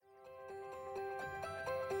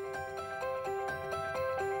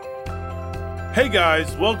Hey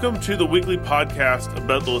guys, welcome to the weekly podcast of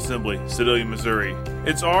Bethel Assembly, Sedalia, Missouri.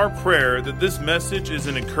 It's our prayer that this message is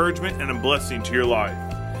an encouragement and a blessing to your life.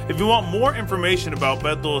 If you want more information about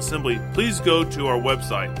Bethel Assembly, please go to our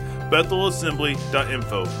website,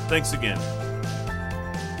 bethelassembly.info. Thanks again.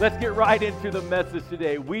 Let's get right into the message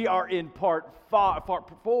today. We are in part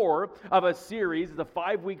 4 of a series, the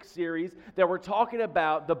 5-week series, that we're talking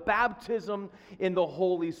about the baptism in the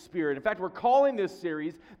Holy Spirit. In fact, we're calling this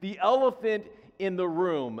series The Elephant in the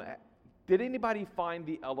Room. Did anybody find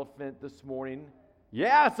the elephant this morning?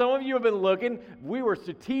 Yeah, some of you have been looking. We were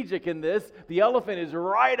strategic in this. The elephant is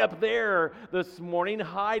right up there this morning,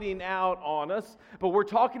 hiding out on us. But we're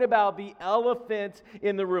talking about the elephant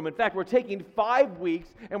in the room. In fact, we're taking 5 weeks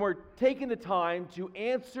and we're taking the time to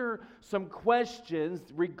answer some questions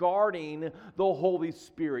regarding the Holy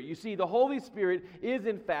Spirit. You see, the Holy Spirit is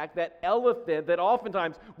in fact that elephant that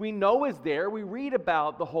oftentimes we know is there. We read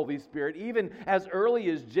about the Holy Spirit even as early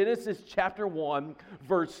as Genesis chapter 1,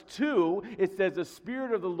 verse 2. It says, the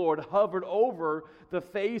Spirit of the Lord hovered over the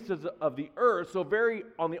face of the earth. So very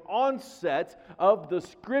on the onset of the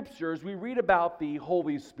Scriptures, we read about the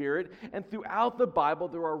Holy Spirit. And throughout the Bible,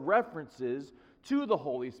 there are references to the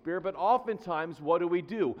Holy Spirit. But oftentimes, what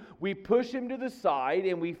do? We push Him to the side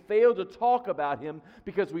and we fail to talk about Him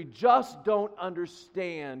because we just don't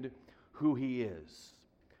understand who He is.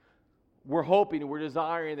 We're hoping, we're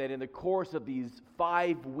desiring that in the course of these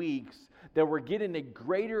 5 weeks, that we're getting a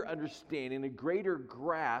greater understanding, a greater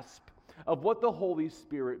grasp of what the Holy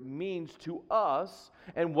Spirit means to us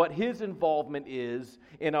and what His involvement is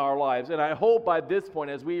in our lives. And I hope by this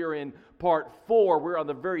point, as we are in part 4, we're on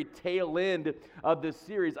the very tail end of this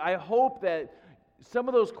series, I hope that some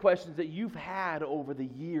of those questions that you've had over the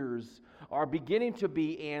years are beginning to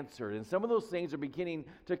be answered. And some of those things are beginning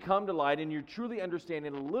to come to light, and you're truly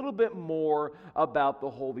understanding a little bit more about the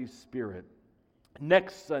Holy Spirit.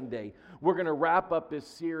 Next Sunday, we're going to wrap up this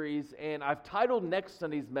series, and I've titled next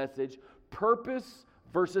Sunday's message, Purpose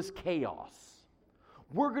versus Chaos.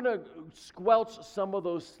 We're going to squelch some of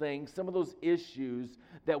those things, some of those issues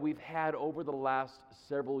that we've had over the last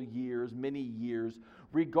several years, many years,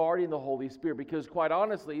 regarding the Holy Spirit. Because quite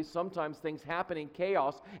honestly, sometimes things happen in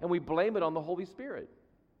chaos, and we blame it on the Holy Spirit.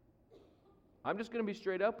 I'm just going to be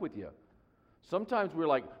straight up with you. Sometimes we're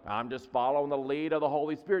like, I'm just following the lead of the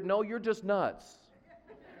Holy Spirit. No, you're just nuts.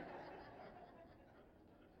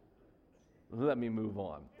 Let me move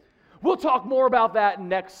on. We'll talk more about that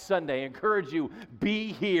next Sunday. I encourage you,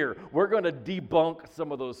 be here. We're going to debunk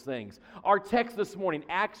some of those things. Our text this morning,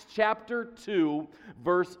 Acts chapter 2,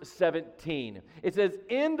 verse 17. It says,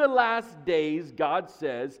 in the last days, God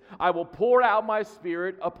says, I will pour out my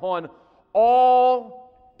Spirit upon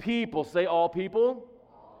all people. Say all people.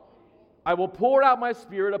 I will pour out my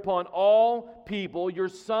Spirit upon all people. Your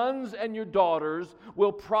sons and your daughters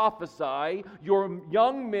will prophesy. Your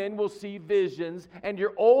young men will see visions, and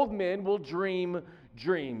your old men will dream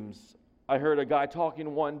dreams. I heard a guy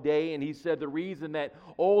talking one day, and he said the reason that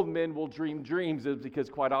old men will dream dreams is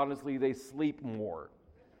because, quite honestly, they sleep more.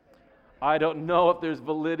 I don't know if there's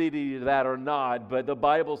validity to that or not, but the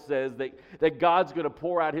Bible says that God's going to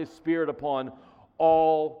pour out His Spirit upon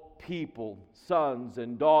all people. Sons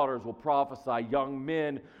and daughters will prophesy. Young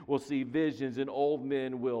men will see visions, and old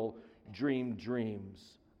men will dream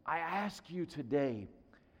dreams. I ask you today,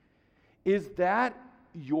 is that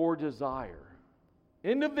your desire?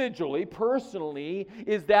 Individually, personally,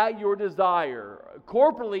 is that your desire?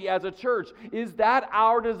 Corporately, as a church, is that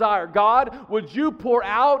our desire? God, would you pour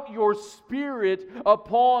out your Spirit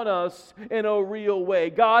upon us in a real way?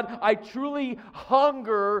 God, I truly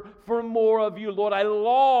hunger for more of you, Lord. I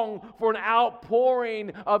long for an outpouring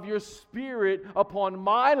of your Spirit upon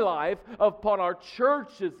my life, upon our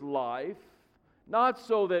church's life, not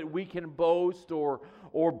so that we can boast or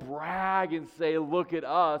brag and say, look at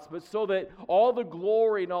us, but so that all the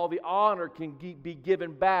glory and all the honor can be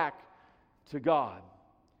given back to God.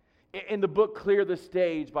 In the book Clear the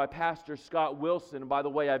Stage by Pastor Scott Wilson, and by the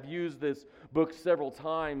way, I've used this book several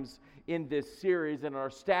times in this series, and our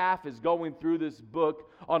staff is going through this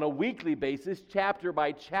book on a weekly basis, chapter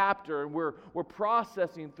by chapter, and we're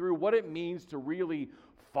processing through what it means to really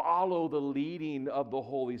follow the leading of the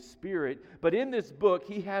Holy Spirit. But in this book,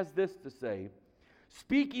 he has this to say: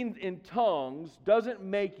 speaking in tongues doesn't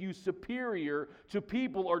make you superior to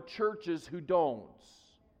people or churches who don't.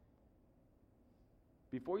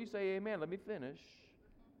 Before you say amen, let me finish.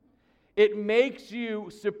 It makes you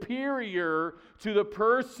superior to the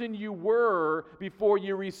person you were before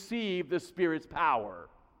you received the Spirit's power.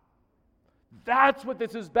 That's what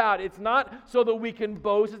this is about. It's not so that we can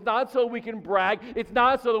boast. It's not so we can brag. It's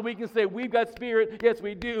not so that we can say, we've got Spirit. Yes,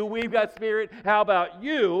 we do. We've got Spirit. How about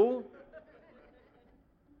you?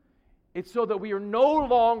 It's so that we are no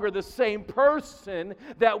longer the same person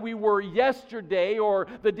that we were yesterday or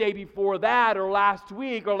the day before that or last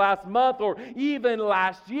week or last month or even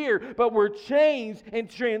last year, but we're changed and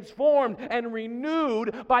transformed and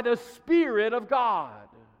renewed by the Spirit of God.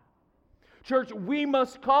 Church, we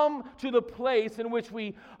must come to the place in which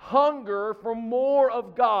we hunger for more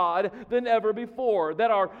of God than ever before,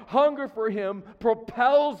 that our hunger for Him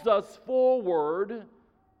propels us forward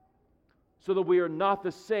so that we are not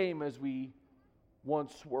the same as we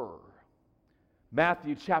once were.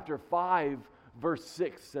 Matthew chapter 5, verse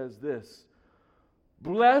 6 says this,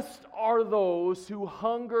 "Blessed are those who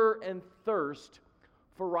hunger and thirst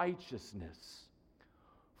for righteousness,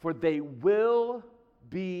 for they will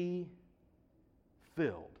be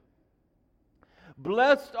filled."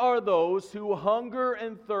 Blessed are those who hunger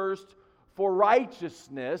and thirst for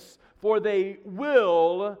righteousness, for they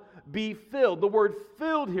will be filled. The word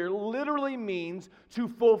filled here literally means to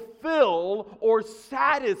fulfill or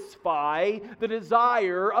satisfy the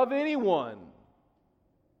desire of anyone.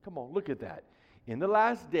 Come on, look at that. In the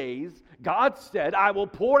last days, God said, "I will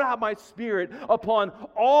pour out my Spirit upon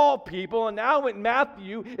all people." And now in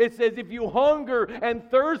Matthew, it says, if you hunger and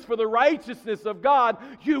thirst for the righteousness of God,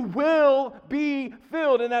 you will be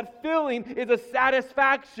filled. And that filling is a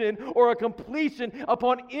satisfaction or a completion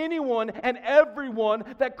upon anyone and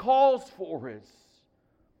everyone that calls for it.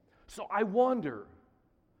 So I wonder,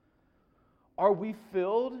 are we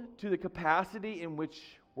filled to the capacity in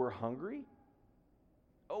which we're hungry?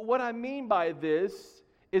 What I mean by this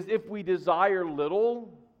is if we desire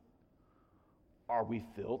little, are we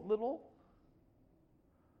filled little?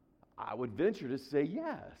 I would venture to say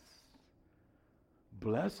yes.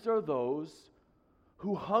 Blessed are those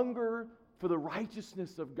who hunger for the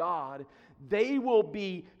righteousness of God. They will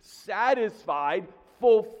be satisfied,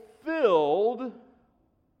 fulfilled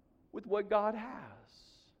with what God has.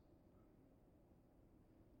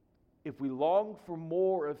 If we long for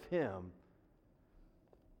more of Him,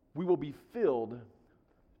 we will be filled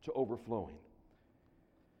to overflowing.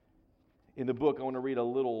 In the book, I want to read a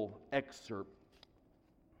little excerpt.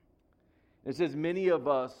 It says, many of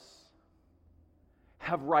us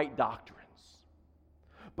have right doctrines,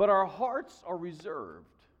 but our hearts are reserved.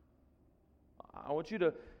 I want you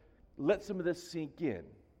to let some of this sink in.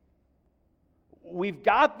 We've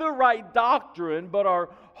got the right doctrine, but our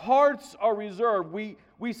hearts are reserved.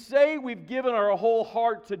 We say we've given our whole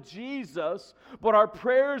heart to Jesus, but our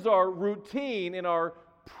prayers are routine and our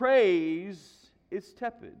praise is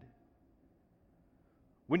tepid.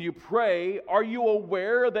 When you pray, are you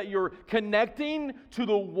aware that you're connecting to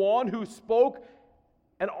the one who spoke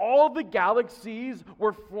and all the galaxies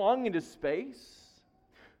were flung into space?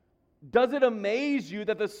 Does it amaze you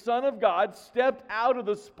that the Son of God stepped out of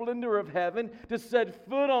the splendor of heaven to set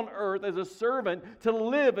foot on earth as a servant to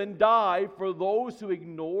live and die for those who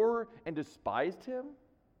ignore and despised Him?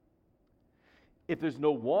 If there's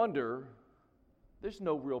no wonder, there's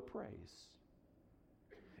no real praise.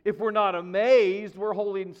 If we're not amazed, we're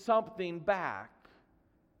holding something back.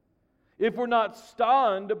 If we're not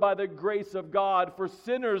stunned by the grace of God for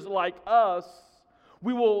sinners like us,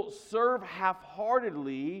 we will serve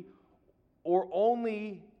half-heartedly or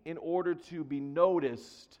only in order to be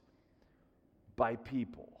noticed by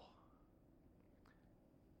people.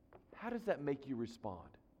 How does that make you respond?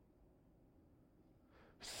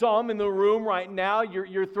 Some in the room right now,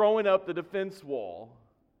 you're throwing up the defense wall.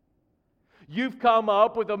 You've come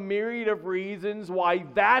up with a myriad of reasons why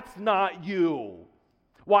that's not you,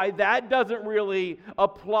 why that doesn't really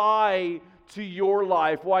apply to your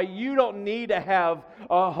life, why you don't need to have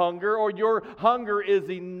a hunger, or your hunger is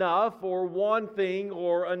enough, or one thing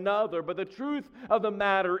or another. But the truth of the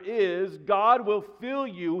matter is, God will fill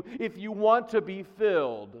you if you want to be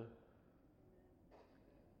filled.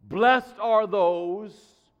 Blessed are those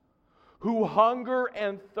who hunger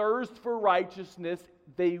and thirst for righteousness.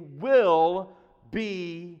 They will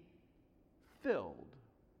be filled.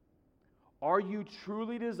 Are you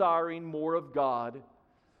truly desiring more of God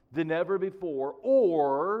than ever before,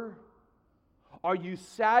 or are you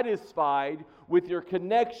satisfied with your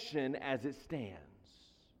connection as it stands?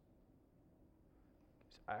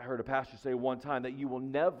 I heard a pastor say one time that you will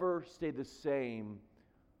never stay the same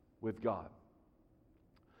with God.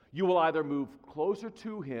 You will either move closer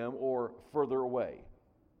to Him or further away.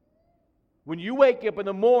 When you wake up in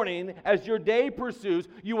the morning, as your day pursues,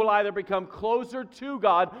 you will either become closer to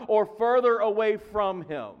God or further away from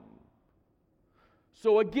Him.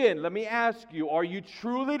 So again, let me ask you, are you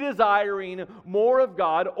truly desiring more of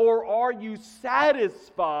God, or are you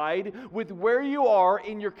satisfied with where you are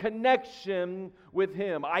in your connection with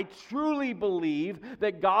Him? I truly believe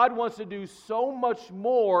that God wants to do so much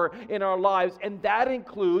more in our lives, and that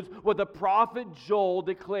includes what the prophet Joel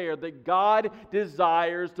declared, that God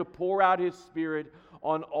desires to pour out His Spirit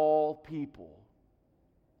on all people.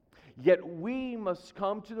 Yet we must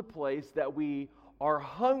come to the place that we are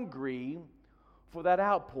hungry for that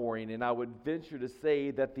outpouring. And I would venture to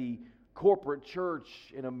say that the corporate church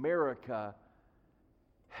in America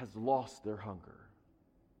has lost their hunger.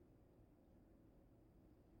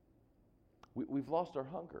 We've lost our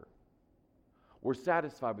hunger. We're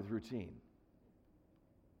satisfied with routine.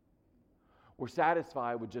 We're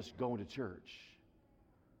satisfied with just going to church.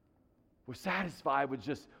 We're satisfied with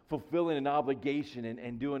just fulfilling an obligation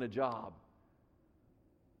and doing a job.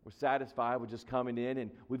 We're satisfied with just coming in and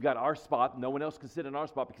we've got our spot. No one else can sit in our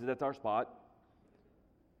spot because that's our spot.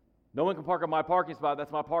 No one can park on my parking spot.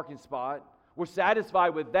 That's my parking spot. We're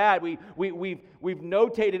satisfied with that. We've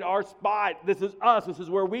notated our spot. This is us. This is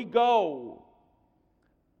where we go.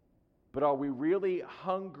 But are we really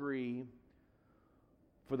hungry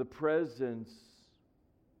for the presence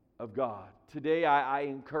of God? Today, I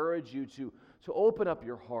encourage you to open up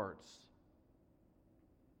your hearts.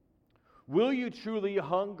 Will you truly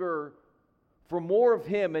hunger for more of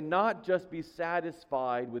Him and not just be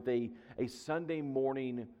satisfied with a Sunday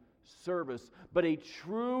morning service, but a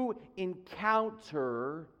true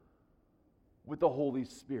encounter with the Holy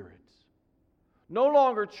Spirit? No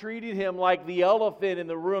longer treating Him like the elephant in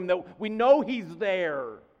the room, that we know He's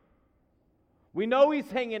there. We know He's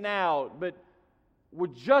hanging out, but we're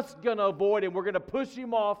just going to avoid Him. We're going to push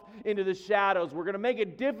Him off into the shadows. We're going to make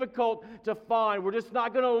it difficult to find. We're just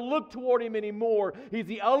not going to look toward Him anymore. He's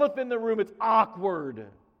the elephant in the room. It's awkward.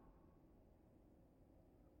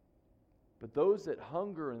 But those that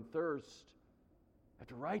hunger and thirst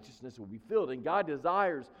after righteousness will be filled. And God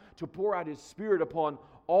desires to pour out His Spirit upon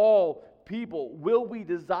all people. Will we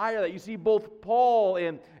desire that? You see, both Paul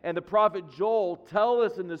and the prophet Joel tell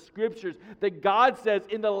us in the Scriptures that God says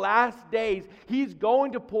in the last days He's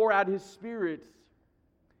going to pour out His Spirit.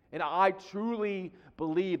 And I truly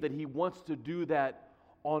believe that He wants to do that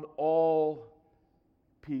on all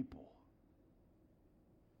people.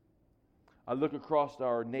 I look across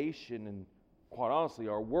our nation and, quite honestly,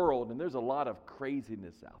 our world, and there's a lot of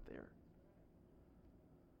craziness out there.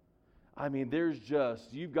 I mean, there's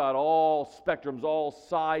just, you've got all spectrums, all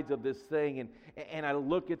sides of this thing, and I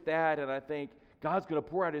look at that and I think, God's going to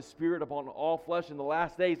pour out His Spirit upon all flesh in the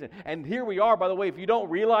last days. And here we are, by the way, if you don't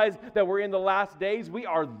realize that we're in the last days, we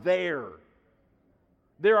are there.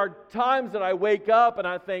 There are times that I wake up and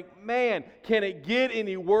I think, man, can it get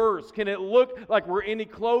any worse? Can it look like we're any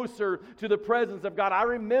closer to the presence of God? I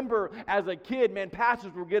remember as a kid, man,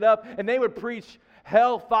 pastors would get up and they would preach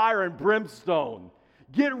hell, fire, and brimstone.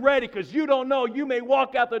 Get ready, because you don't know. You may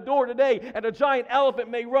walk out the door today and a giant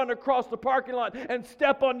elephant may run across the parking lot and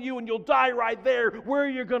step on you and you'll die right there. Where are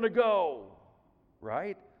you going to go?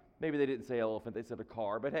 Right? Maybe they didn't say elephant, they said a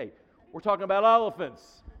car. But hey, we're talking about elephants.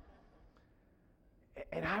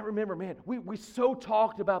 And I remember, man, we so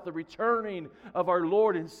talked about the returning of our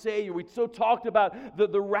Lord and Savior. We so talked about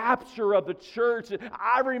the rapture of the church.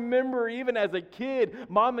 I remember even as a kid,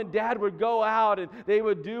 Mom and Dad would go out and they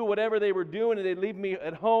would do whatever they were doing and they'd leave me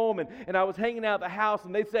at home. And I was hanging out at the house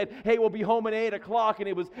and they said, hey, we'll be home at 8 o'clock. And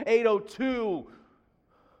it was 8:02.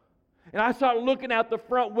 And I started looking out the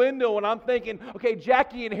front window and I'm thinking, okay,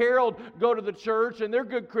 Jackie and Harold go to the church and they're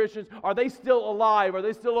good Christians. Are they still alive? Are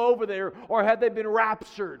they still over there? Or have they been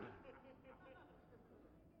raptured?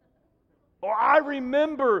 Or I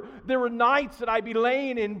remember there were nights that I'd be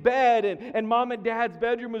laying in bed and Mom and Dad's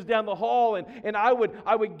bedroom was down the hall and I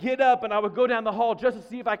would get up and I would go down the hall just to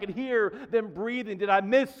see if I could hear them breathing. Did I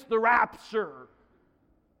miss the rapture?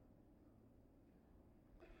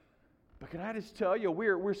 But can I just tell you,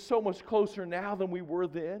 we're so much closer now than we were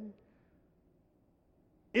then.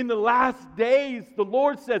 In the last days, the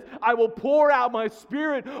Lord says, I will pour out my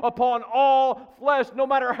Spirit upon all flesh, no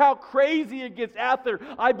matter how crazy it gets out there.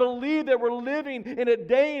 I believe that we're living in a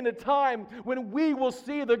day and a time when we will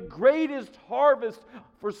see the greatest harvest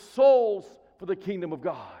for souls for the kingdom of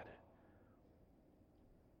God.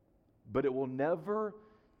 But it will never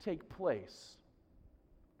take place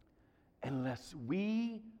unless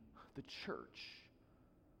we, the church,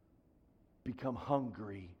 become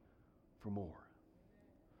hungry for more.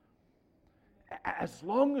 As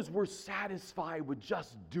long as we're satisfied with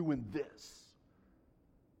just doing this,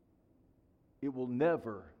 it will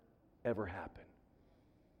never, ever happen.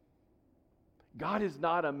 God is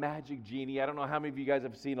not a magic genie. I don't know how many of you guys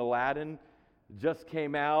have seen Aladdin. It just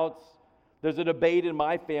came out. There's a debate in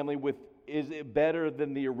my family with, is it better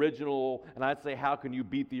than the original? And I'd say, how can you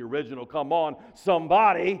beat the original? Come on,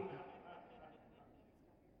 somebody.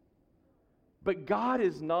 But God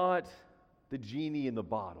is not the genie in the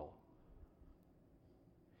bottle.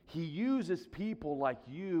 He uses people like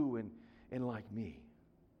you and like me.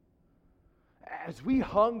 As we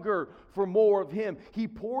hunger for more of Him, He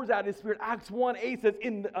pours out His Spirit. Acts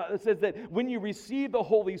 1:8 says that when you receive the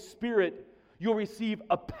Holy Spirit, you'll receive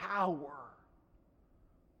a power.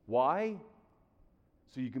 Why?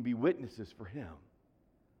 So you can be witnesses for Him.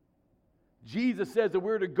 Jesus says that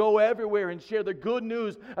we're to go everywhere and share the good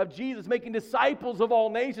news of Jesus, making disciples of all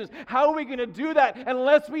nations. How are we going to do that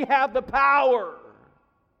unless we have the power?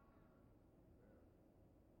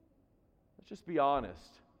 Let's just be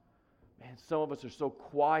honest. Man, some of us are so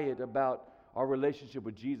quiet about our relationship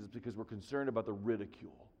with Jesus because we're concerned about the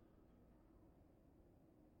ridicule.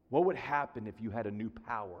 What would happen if you had a new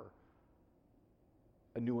power,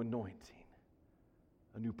 a new anointing,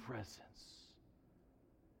 a new presence?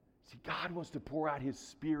 See, God wants to pour out His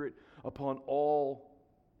Spirit upon all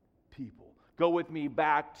people. Go with me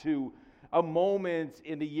back to a moment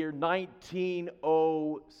in the year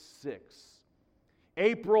 1906.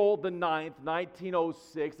 April the 9th,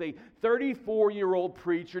 1906, a 34-year-old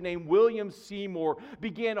preacher named William Seymour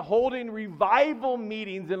began holding revival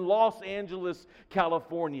meetings in Los Angeles,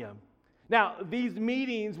 California. Now, these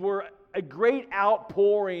meetings were a great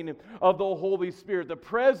outpouring of the Holy Spirit. The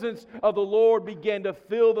presence of the Lord began to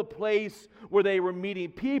fill the place where they were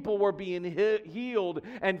meeting. People were being healed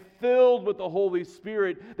and filled with the Holy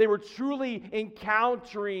Spirit. They were truly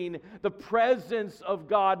encountering the presence of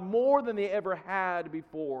God more than they ever had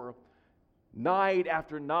before. Night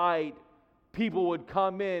after night, people would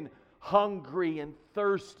come in hungry and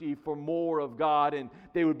thirsty for more of God, and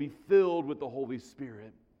they would be filled with the Holy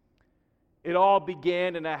Spirit. It all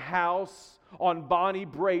began in a house on Bonnie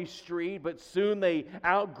Bray Street, but soon they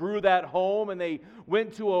outgrew that home and they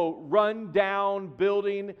went to a run-down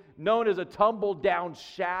building known as a tumble-down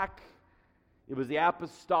shack. It was the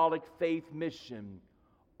Apostolic Faith Mission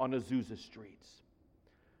on Azusa Street.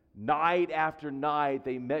 Night after night,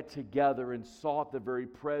 they met together and sought the very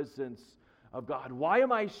presence of God. Why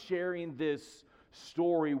am I sharing this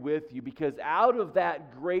story with you? Because out of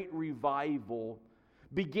that great revival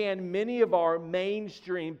began many of our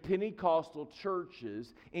mainstream Pentecostal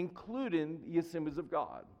churches, including the Assemblies of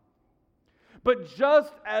God. But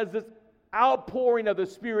just as this outpouring of the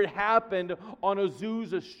Spirit happened on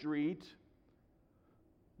Azusa Street,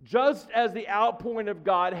 just as the outpouring of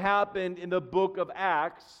God happened in the book of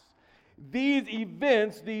Acts, these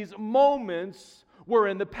events, these moments were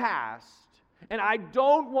in the past. And I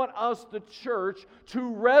don't want us, the church,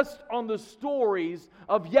 to rest on the stories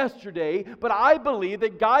of yesterday, but I believe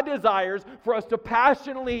that God desires for us to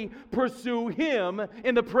passionately pursue Him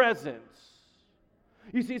in the present.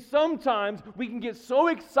 You see, sometimes we can get so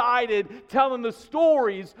excited telling the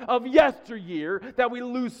stories of yesteryear that we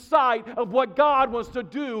lose sight of what God wants to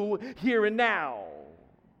do here and now.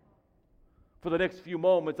 For the next few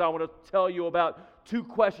moments, I want to tell you about two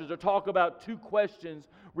questions, or talk about two questions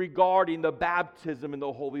regarding the baptism in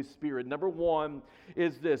the Holy Spirit. Number one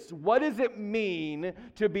is this: what does it mean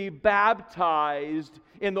to be baptized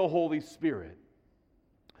in the Holy Spirit?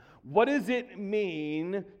 What does it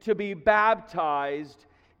mean to be baptized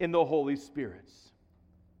in the Holy Spirit?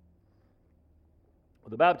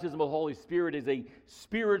 Well, the baptism of the Holy Spirit is a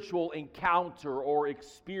spiritual encounter or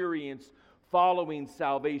experience following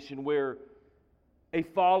salvation where a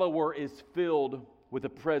follower is filled with the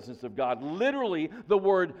presence of God. Literally, the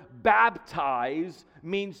word baptize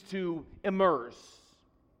means to immerse.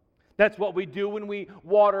 That's what we do when we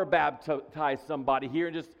water baptize somebody. Here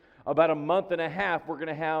in just about a month and a half, we're going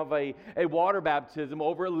to have a water baptism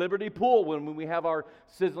over at Liberty Pool when we have our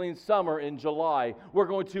sizzling summer in July. We're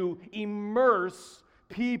going to immerse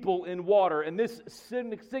people in water, and this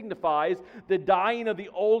signifies the dying of the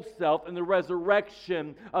old self and the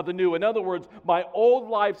resurrection of the new. In other words, my old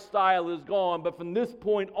lifestyle is gone, but from this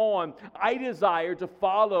point on, I desire to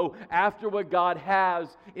follow after what God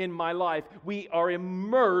has in my life. We are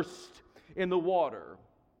immersed in the water.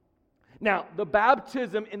 Now, the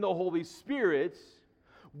baptism in the Holy Spirit,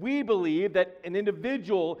 we believe that an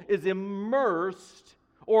individual is immersed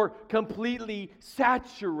or completely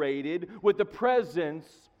saturated with the presence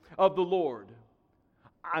of the Lord.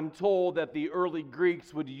 I'm told that the early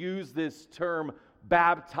Greeks would use this term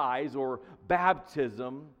baptize or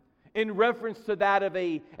baptism in reference to that of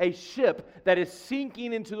a ship that is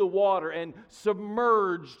sinking into the water and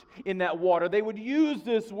submerged in that water. They would use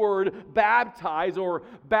this word baptize or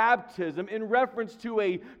baptism in reference to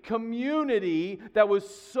a community that was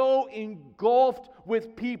so engulfed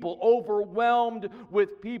with people, overwhelmed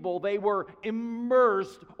with people. They were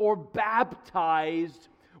immersed or baptized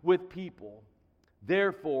with people.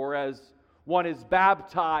 Therefore, as one is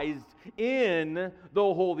baptized in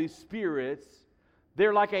the Holy Spirit,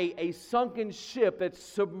 they're like a sunken ship that's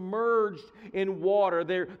submerged in water.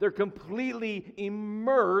 They're completely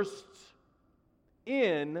immersed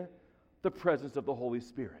in the presence of the Holy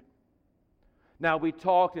Spirit. Now, we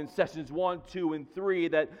talked in sessions 1, 2, and 3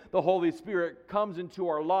 that the Holy Spirit comes into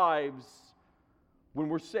our lives when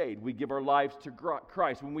we're saved. We give our lives to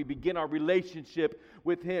Christ, when we begin our relationship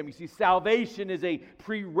with Him. You see, salvation is a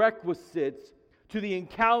prerequisite to the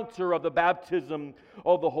encounter of the baptism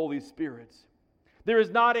of the Holy Spirit. There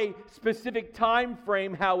is not a specific time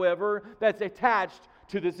frame, however, that's attached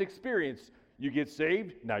to this experience. You get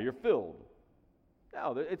saved, now you're filled.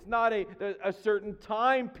 No, it's not a certain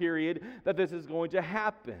time period that this is going to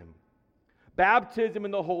happen. Baptism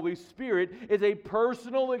in the Holy Spirit is a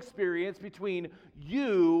personal experience between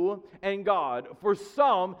you and God. For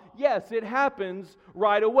some, yes, it happens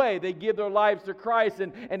right away. They give their lives to Christ,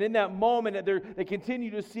 and in that moment, they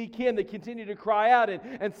continue to seek Him. They continue to cry out,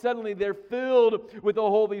 and suddenly they're filled with the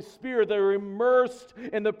Holy Spirit. They're immersed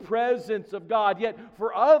in the presence of God. Yet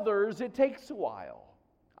for others, it takes a while.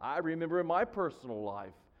 I remember in my personal life,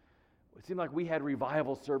 it seemed like we had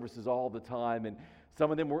revival services all the time, and some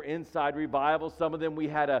of them were inside revivals. Some of them we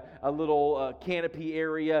had a little canopy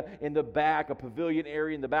area in the back, a pavilion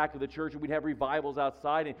area in the back of the church, and we'd have revivals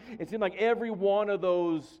outside. And it seemed like every one of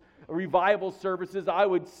those revival services, I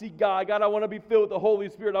would see God. God, I want to be filled with the Holy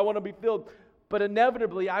Spirit. I want to be filled. But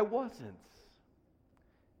inevitably, I wasn't.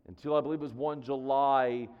 Until I believe it was one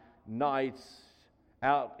July night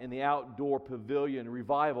out in the outdoor pavilion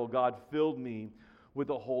revival, God filled me with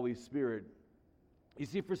the Holy Spirit. You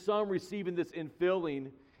see, for some, receiving this infilling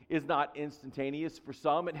is not instantaneous. For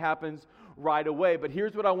some, it happens right away. But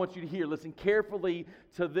here's what I want you to hear. Listen carefully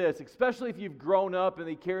to this, especially if you've grown up in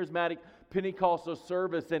the charismatic Pentecostal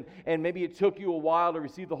service and maybe it took you a while to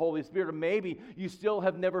receive the Holy Spirit, or maybe you still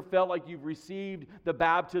have never felt like you've received the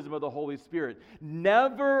baptism of the Holy Spirit.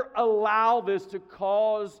 Never allow this to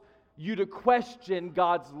cause you to question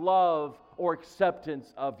God's love or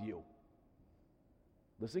acceptance of you.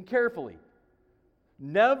 Listen carefully.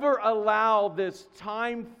 Never allow this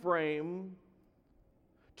time frame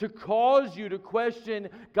to cause you to question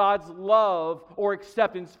God's love or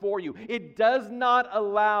acceptance for you. It does not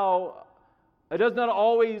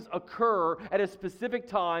always occur at a specific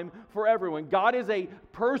time for everyone. God is a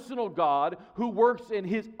personal God who works in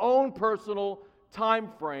His own personal time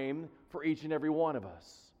frame for each and every one of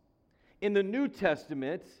us. In the New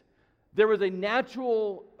Testament, there was a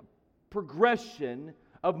natural progression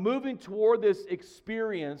of moving toward this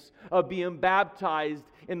experience of being baptized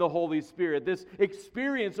in the Holy Spirit. This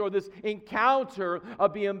experience or this encounter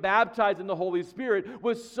of being baptized in the Holy Spirit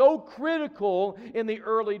was so critical in the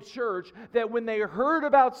early church that when they heard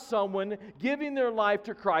about someone giving their life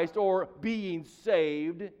to Christ or being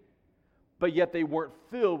saved, but yet they weren't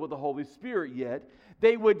filled with the Holy Spirit yet,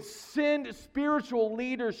 they would send spiritual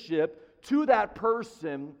leadership to that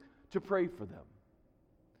person to pray for them.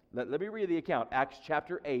 Let me read the account. Acts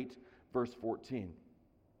chapter 8, verse 14.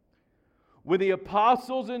 When the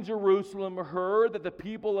apostles in Jerusalem heard that the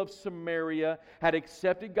people of Samaria had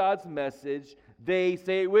accepted God's message, they,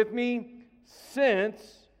 say it with me, sent.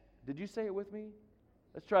 Did you say it with me?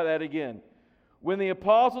 Let's try that again. When the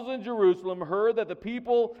apostles in Jerusalem heard that the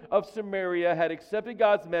people of Samaria had accepted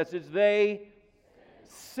God's message, they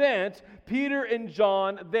sent Peter and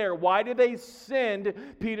John there. Why did they send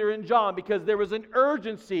Peter and John? Because there was an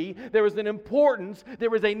urgency, there was an importance, there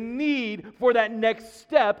was a need for that next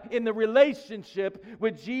step in the relationship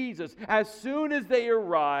with Jesus. As soon as they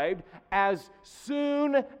arrived,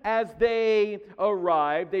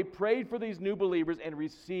 they prayed for these new believers and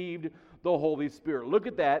received the Holy Spirit. Look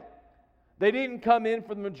at that. They didn't come in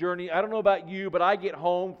from the journey. I don't know about you, but I get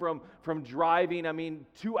home from driving.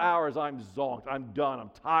 2 hours, I'm zonked. I'm done. I'm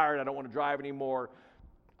tired. I don't want to drive anymore.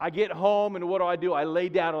 I get home, and what do? I lay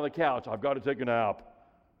down on the couch. I've got to take a nap.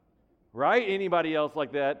 Right? Anybody else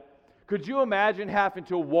like that? Could you imagine having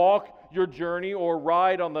to walk your journey or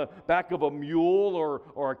ride on the back of a mule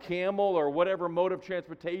or a camel or whatever mode of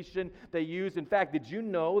transportation they use? In fact, did you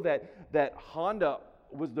know that Honda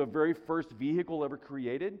was the very first vehicle ever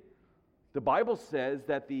created? The Bible says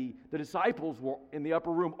that the disciples were in the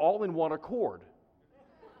upper room all in one accord.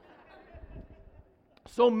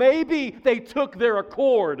 So maybe they took their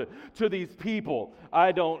accord to these people.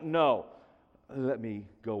 I don't know. Let me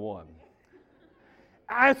go on.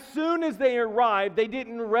 As soon as they arrived, they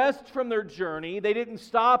didn't rest from their journey. They didn't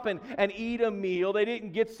stop and eat a meal. They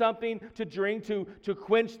didn't get something to drink to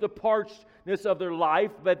quench the parchedness of their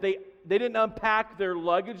life. But they didn't unpack their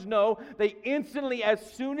luggage. No, they instantly, as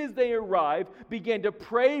soon as they arrived, began to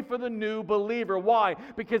pray for the new believer. Why?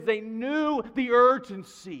 Because they knew the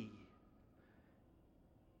urgency.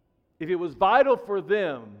 If it was vital for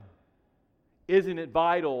them, isn't it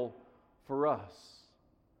vital for us?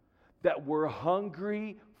 That we're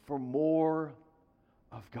hungry for more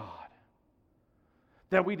of God.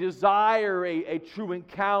 That we desire a true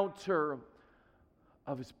encounter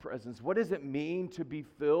of His presence. What does it mean to be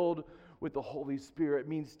filled with the Holy Spirit? It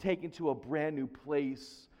means taken to a brand new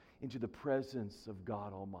place into the presence of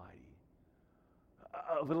God Almighty.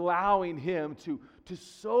 Of allowing Him to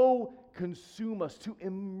so consume us, to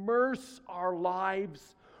immerse our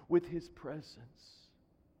lives with His presence.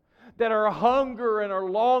 That our hunger and our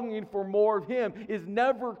longing for more of Him is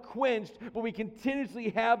never quenched, but we continuously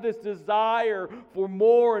have this desire for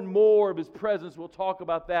more and more of His presence. We'll talk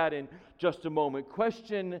about that in just a moment.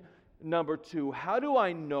 Question number 2, how do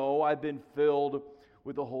I know I've been filled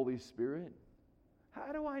with the Holy Spirit?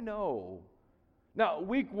 How do I know? Now,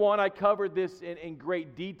 week 1, I covered this in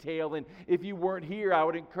great detail, and if you weren't here, I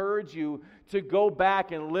would encourage you to go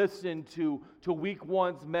back and listen to week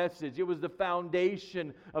 1's message. It was the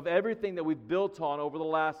foundation of everything that we've built on over the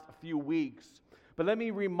last few weeks. But let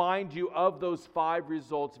me remind you of those 5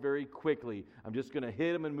 results very quickly. I'm just going to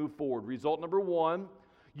hit them and move forward. Result number 1,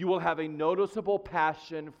 you will have a noticeable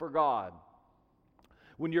passion for God.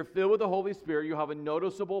 When you're filled with the Holy Spirit, you have a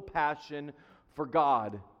noticeable passion for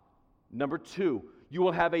God. Number 2, you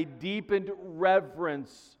will have a deepened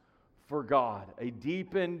reverence for God. A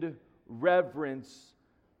deepened reverence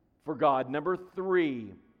for God. Number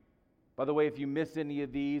 3, by the way, if you miss any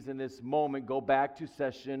of these in this moment, go back to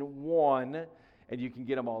session 1 and you can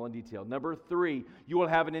get them all in detail. Number 3, you will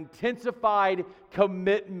have an intensified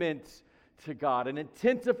commitment to God. An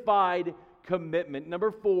intensified commitment.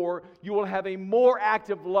 Number 4, you will have a more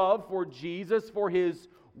active love for Jesus, for His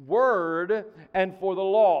Word, and for the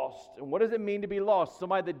lost. And what does it mean to be lost?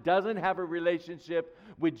 Somebody that doesn't have a relationship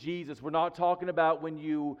with Jesus. We're not talking about when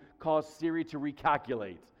you cause Siri to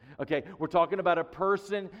recalculate. Okay, we're talking about a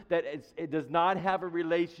person that does not have a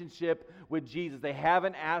relationship with Jesus. They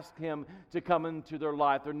haven't asked Him to come into their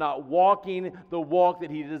life. They're not walking the walk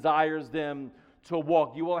that He desires them to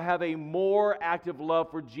walk. You will have a more active love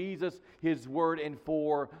for Jesus, His Word, and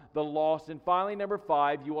for the lost. And finally, number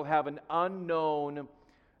 5, you will have an unknown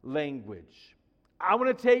language. I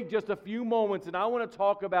want to take just a few moments and I want to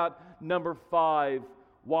talk about number 5.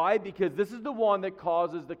 Why? Because this is the one that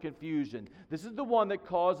causes the confusion. This is the one that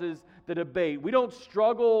causes the debate. We don't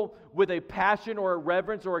struggle with a passion or a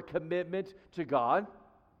reverence or a commitment to God.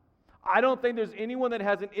 I don't think there's anyone that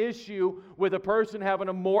has an issue with a person having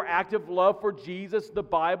a more active love for Jesus, the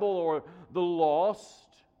Bible, or the lost.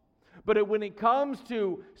 But when it comes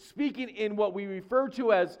to speaking in what we refer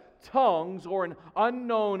to as tongues or an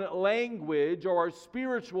unknown language or our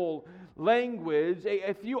spiritual language,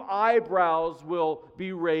 a few eyebrows will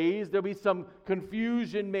be raised. There'll be some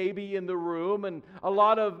confusion maybe in the room and a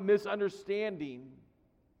lot of misunderstanding.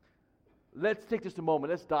 Let's take just a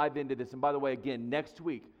moment. Let's dive into this. And by the way, again, next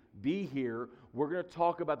week, be here. We're going to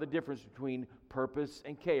talk about the difference between purpose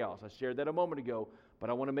and chaos. I shared that a moment ago, but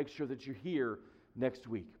I want to make sure that you're here next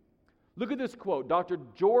week. Look at this quote. Dr.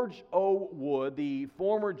 George O. Wood, the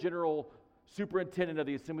former general superintendent of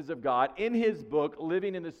the Assemblies of God, in his book,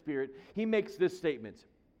 Living in the Spirit, he makes this statement.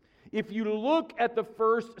 If you look at the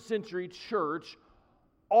first century church,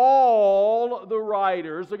 all the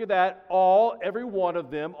writers, look at that, every one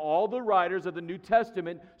of them, all the writers of the New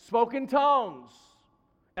Testament spoke in tongues.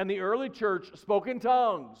 And the early church spoke in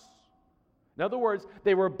tongues. In other words,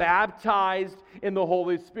 they were baptized in the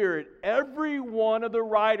Holy Spirit. Every one of the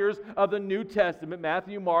writers of the New Testament,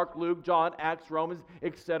 Matthew, Mark, Luke, John, Acts, Romans,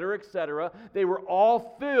 etc., they were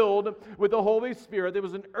all filled with the Holy Spirit. There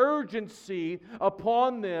was an urgency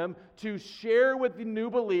upon them to share with the new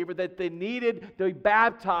believer that they needed to be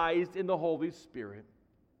baptized in the Holy Spirit.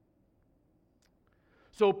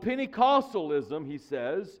 So Pentecostalism, he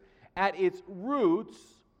says, at its roots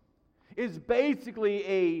is basically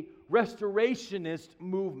a restorationist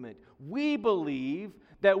movement. We believe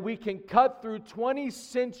that we can cut through 20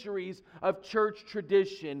 centuries of church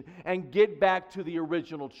tradition and get back to the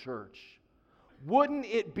original church. Wouldn't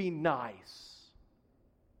it be nice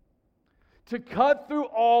to cut through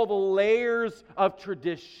all the layers of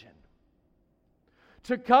tradition,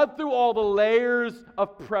 to cut through all the layers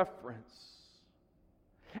of preference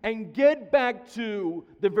and get back to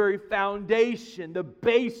the very foundation, the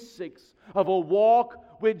basics of a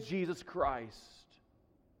walk with Jesus Christ.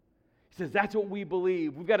 He says that's what we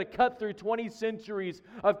believe. We've got to cut through 20 centuries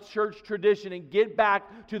of church tradition and get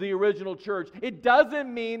back to the original church. It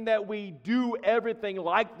doesn't mean that we do everything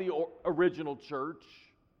like the original church,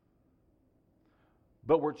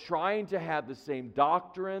 but we're trying to have the same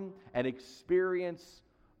doctrine and experience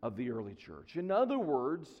of the early church. In other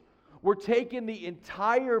words, we're taking the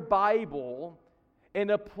entire Bible and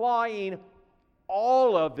applying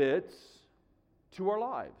all of it to our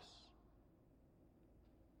lives.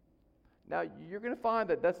 Now, you're going to find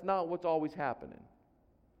that that's not what's always happening.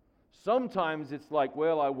 Sometimes it's like,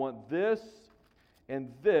 well, I want this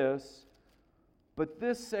and this, but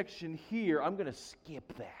this section here, I'm going to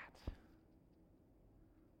skip that.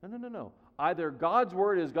 No. Either God's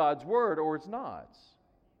Word is God's Word or it's not.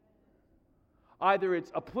 Either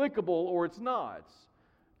it's applicable or it's not.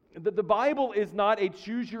 The Bible is not a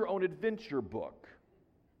choose-your-own-adventure book.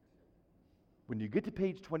 When you get to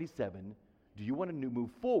page 27, do you want to move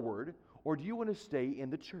forward or do you want to stay in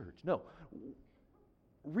the church? No.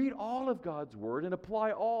 Read all of God's Word and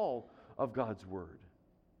apply all of God's Word.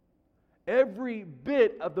 Every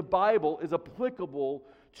bit of the Bible is applicable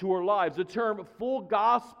to our lives. The term full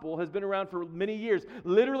gospel has been around for many years.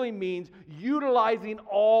 Literally means utilizing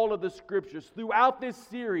all of the scriptures. Throughout this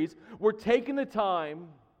series, we're taking the time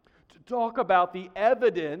to talk about the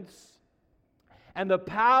evidence and the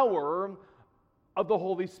power of the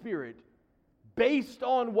Holy Spirit. Based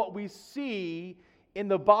on what we see in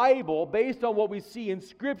the Bible, based on what we see in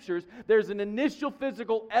scriptures, there's an initial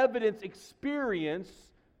physical evidence experience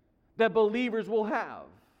that believers will have.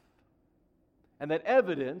 And that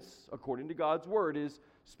evidence, according to God's Word, is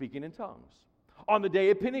speaking in tongues. On the day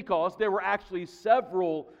of Pentecost, there were actually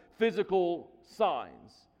several physical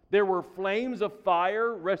signs. There were flames of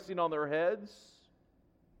fire resting on their heads.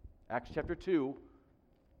 Acts chapter 2.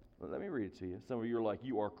 Let me read it to you. Some of you are like,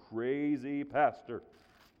 you are crazy, Pastor.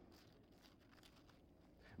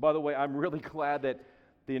 By the way, I'm really glad that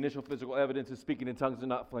the initial physical evidence is speaking in tongues and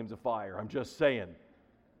not flames of fire. I'm just saying.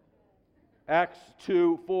 Acts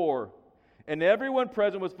 2:4. And everyone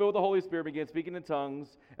present was filled with the Holy Spirit, began speaking in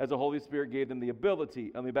tongues as the Holy Spirit gave them the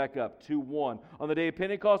ability. Let me back up. 2:1. On the day of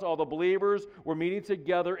Pentecost, all the believers were meeting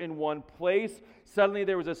together in one place. Suddenly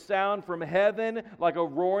there was a sound from heaven like a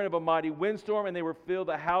roaring of a mighty windstorm, and they were filled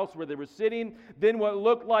the house where they were sitting. Then what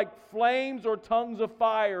looked like flames or tongues of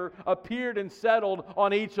fire appeared and settled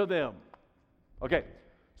on each of them. Okay,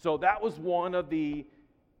 so that was one of the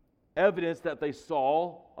evidence that they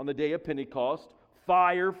saw on the day of Pentecost.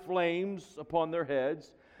 Fire, flames upon their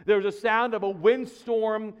heads. There was a sound of a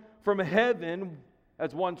windstorm from heaven,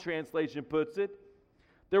 as one translation puts it.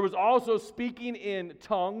 There was also speaking in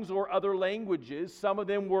tongues or other languages. Some of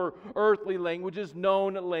them were earthly languages,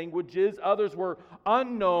 known languages. Others were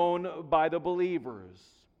unknown by the believers.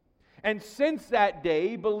 And since that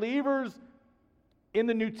day, believers in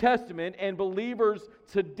the New Testament and believers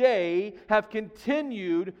today have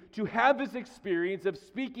continued to have this experience of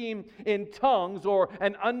speaking in tongues or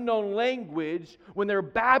an unknown language when they're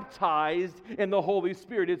baptized in the Holy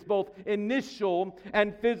Spirit. It's both initial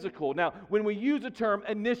and physical. Now, when we use the term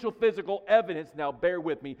initial physical evidence, now bear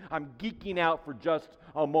with me, I'm geeking out for just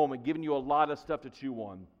a moment, giving you a lot of stuff to chew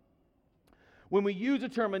on. When we use the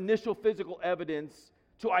term initial physical evidence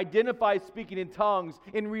to identify speaking in tongues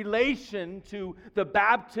in relation to the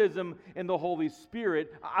baptism in the Holy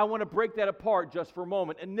Spirit, I want to break that apart just for a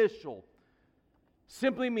moment. Initial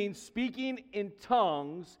simply means speaking in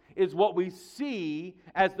tongues is what we see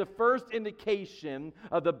as the first indication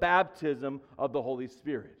of the baptism of the Holy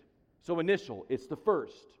Spirit. So initial, it's the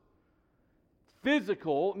first.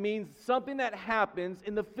 Physical means something that happens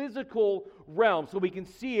in the physical realm. So we can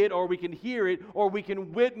see it, or we can hear it, or we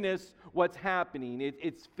can witness what's happening.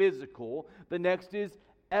 It's physical. The next is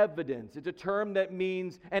evidence. It's a term that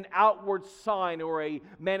means an outward sign or a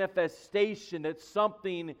manifestation that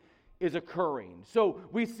something is occurring. So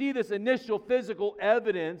we see this initial physical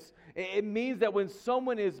evidence. It means that when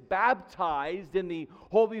someone is baptized in the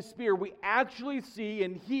Holy Spirit, we actually see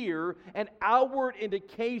and hear an outward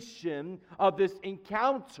indication of this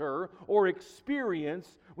encounter or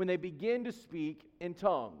experience when they begin to speak in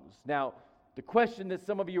tongues. Now, the question that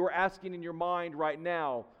some of you are asking in your mind right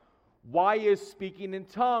now, why is speaking in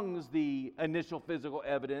tongues the initial physical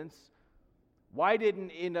evidence? Why didn't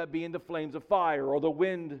it end up being the flames of fire or the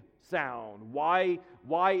wind sound? Why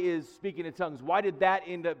is speaking in tongues? Why did that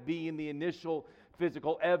end up being the initial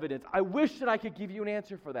physical evidence? I wish that I could give you an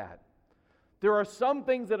answer for that. There are some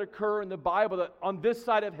things that occur in the Bible that on this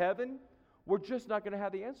side of heaven, we're just not going to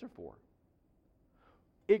have the answer for.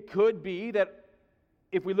 It could be that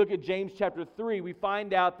if we look at James chapter 3, we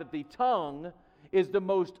find out that the tongue is the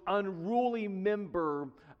most unruly member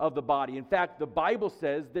of the body. In fact, the Bible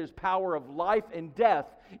says there's power of life and death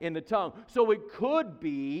in the tongue. So it could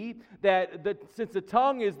be that since the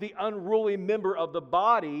tongue is the unruly member of the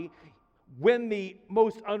body, when the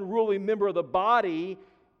most unruly member of the body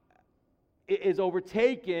is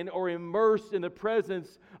overtaken or immersed in the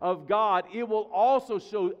presence of God, it will also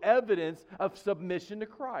show evidence of submission to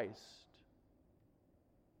Christ.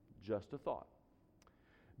 Just a thought.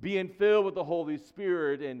 Being filled with the Holy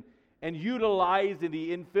Spirit and utilizing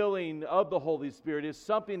the infilling of the Holy Spirit is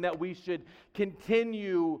something that we should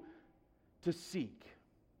continue to seek.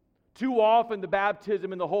 Too often the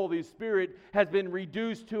baptism in the Holy Spirit has been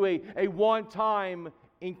reduced to a one-time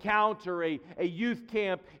encounter, a youth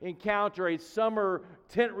camp encounter, a summer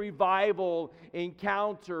tent revival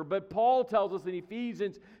encounter. But Paul tells us in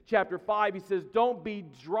Ephesians chapter 5, he says, don't be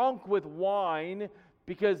drunk with wine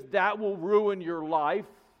because that will ruin your life.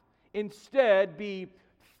 Instead, be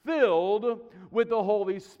filled with the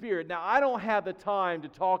Holy Spirit. Now, I don't have the time to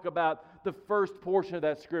talk about the first portion of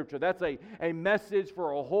that scripture. That's a message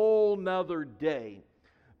for a whole nother day.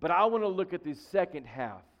 But I want to look at the second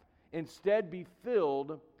half. Instead, be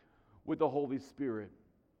filled with the Holy Spirit.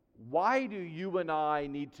 Why do you and I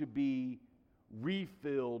need to be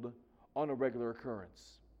refilled on a regular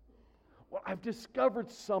occurrence? Well, I've discovered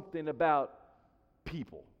something about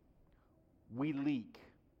people. We leak.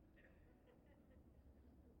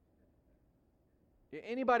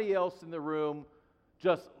 Anybody else in the room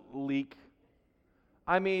just leak?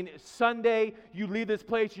 I mean, Sunday, you leave this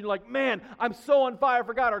place, you're like, man, I'm so on fire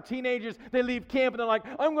for God. Our teenagers, they leave camp and they're like,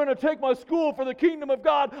 I'm going to take my school for the kingdom of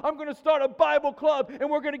God. I'm going to start a Bible club and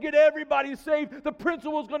we're going to get everybody saved. The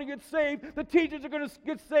principal's going to get saved. The teachers are going to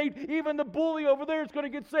get saved. Even the bully over there is going to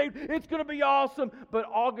get saved. It's going to be awesome. But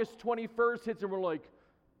August 21st hits and we're like,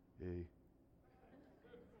 hey.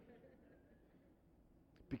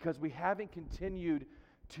 Because we haven't continued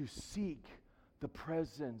to seek the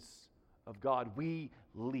presence of God. We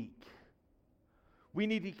leak. We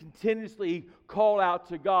need to continuously call out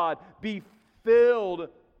to God, be filled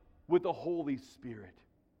with the Holy Spirit.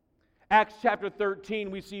 Acts chapter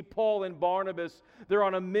 13, we see Paul and Barnabas. They're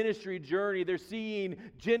on a ministry journey. They're seeing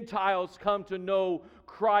Gentiles come to know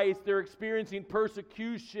Christ. They're experiencing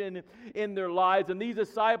persecution in their lives. And these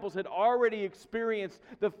disciples had already experienced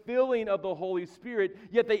the filling of the Holy Spirit,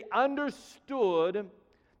 yet they understood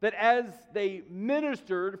that as they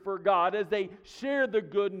ministered for God, as they shared the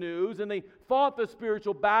good news and they fought the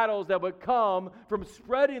spiritual battles that would come from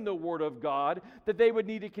spreading the Word of God, that they would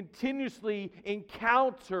need to continuously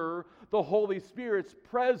encounter the Holy Spirit's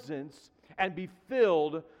presence and be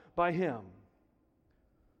filled by Him.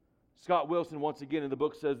 Scott Wilson, once again in the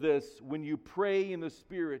book, says this: when you pray in the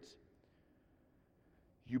Spirit,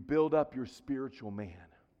 you build up your spiritual man.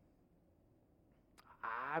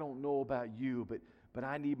 I don't know about you, but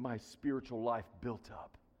I need my spiritual life built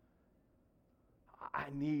up. I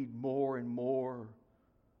need more and more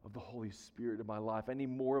of the Holy Spirit in my life. I need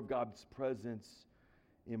more of God's presence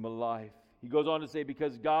in my life. He goes on to say,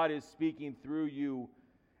 because God is speaking through you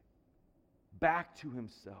back to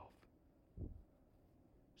Himself.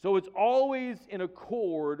 So it's always in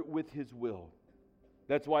accord with His will.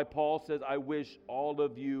 That's why Paul says, I wish all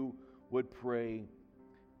of you would pray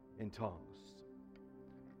in tongues.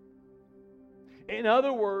 In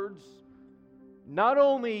other words, not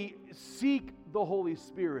only seek the Holy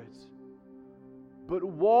Spirit, but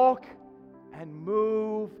walk and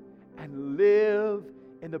move and live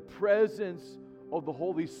in the presence of the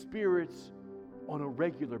Holy Spirit on a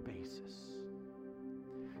regular basis.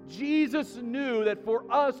 Jesus knew that for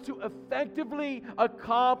us to effectively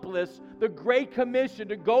accomplish the Great Commission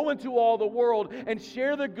to go into all the world and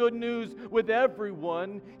share the good news with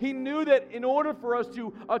everyone, He knew that in order for us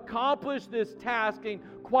to accomplish this task, and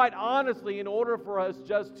quite honestly, in order for us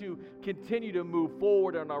just to continue to move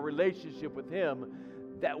forward in our relationship with Him,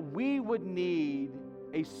 that we would need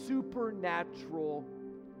a supernatural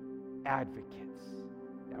advocate.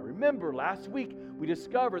 Now remember, last week we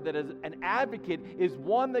discovered that as an advocate is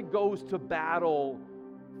one that goes to battle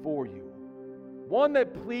for you. One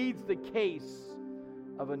that pleads the case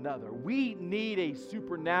of another. We need a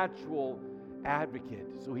supernatural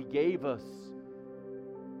advocate. So He gave us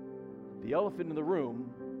the elephant in the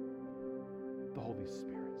room, the Holy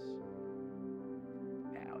Spirit.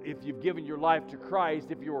 Now, if you've given your life to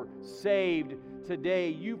Christ, if you're saved today,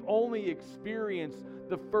 you've only experienced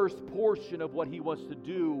the first portion of what He wants to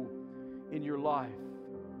do in your life.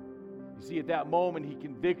 You see, at that moment, He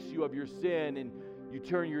convicts you of your sin and you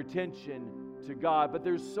turn your attention to God. But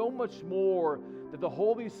there's so much more that the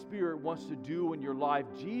Holy Spirit wants to do in your life.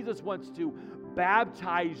 Jesus wants to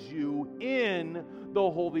baptize you in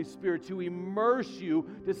the Holy Spirit, to immerse you,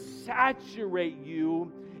 to saturate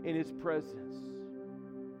you in His presence.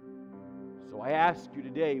 So I ask you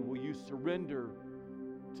today, will you surrender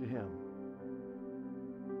to Him?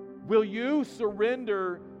 Will you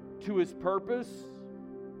surrender to His purpose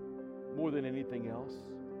more than anything else?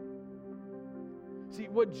 See,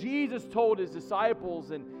 what Jesus told His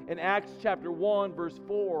disciples in Acts chapter 1, verse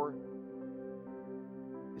 4,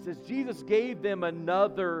 it says, Jesus gave them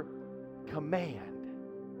another command.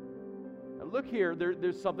 Now look here,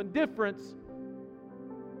 there's something different.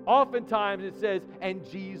 Oftentimes it says, and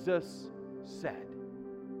Jesus said,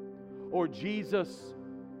 or Jesus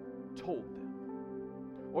told them,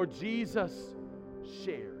 or Jesus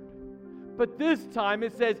shared. But this time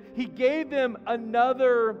it says He gave them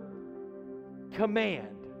another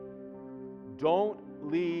command. Don't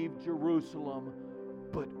leave Jerusalem,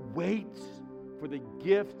 but wait for the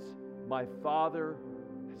gift my Father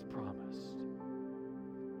has promised.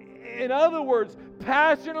 In other words,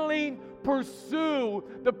 passionately pursue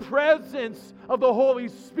the presence of the Holy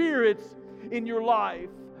Spirit in your life.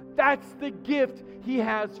 That's the gift He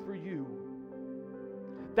has for you.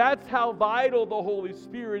 That's how vital the Holy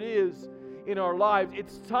Spirit is in our lives.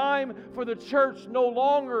 It's time for the church no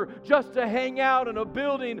longer just to hang out in a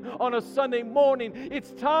building on a Sunday morning.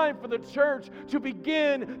 It's time for the church to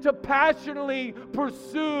begin to passionately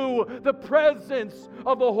pursue the presence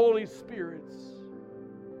of the Holy Spirit.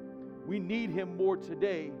 We need Him more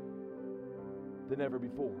today than ever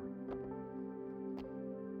before.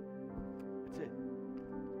 That's it.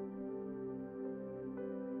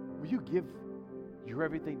 Will you give your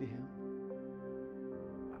everything to Him?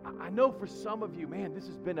 I know for some of you, man, this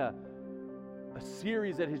has been a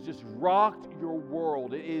series that has just rocked your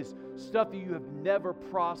world. It is stuff that you have never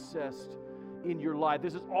processed in your life.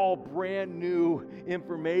 This is all brand new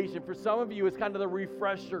information. For some of you, it's kind of the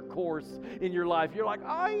refresher course in your life. You're like,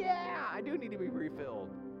 oh yeah, I do need to be refilled.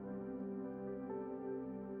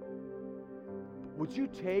 Would you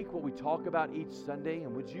take what we talk about each Sunday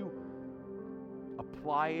and would you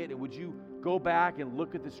apply it, and would you go back and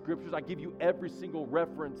look at the scriptures? I give you every single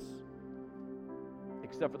reference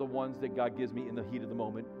except for the ones that God gives me in the heat of the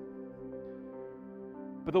moment.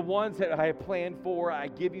 But the ones that I have planned for, I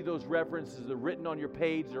give you those references. They're written on your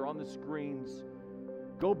page, they're on the screens.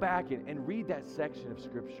 Go back and read that section of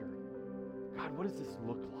scripture. God, what does this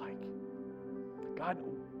look like? God,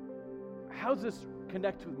 how does this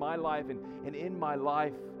connect with my life and in my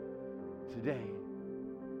life today?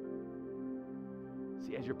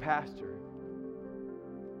 See, as your pastor,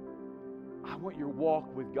 I want your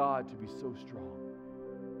walk with God to be so strong.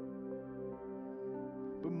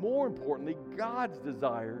 But more importantly, God's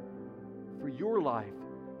desire for your life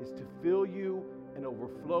is to fill you and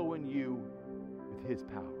overflow in you with His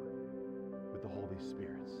power, with the Holy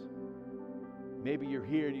Spirit's. Maybe you're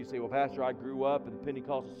here and you say, well, Pastor, I grew up in the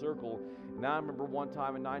Pentecostal circle, and I remember one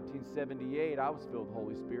time in 1978, I was filled with the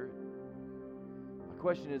Holy Spirit. My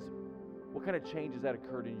question is, what kind of changes that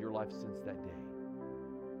occurred in your life since that day?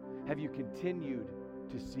 Have you continued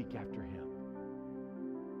to seek after Him?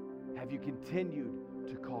 Have you continued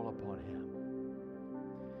to call upon Him?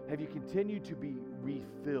 Have you continued to be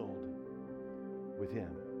refilled with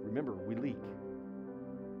Him? Remember, we leak.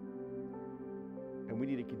 And we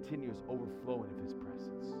need a continuous overflowing of His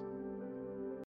presence.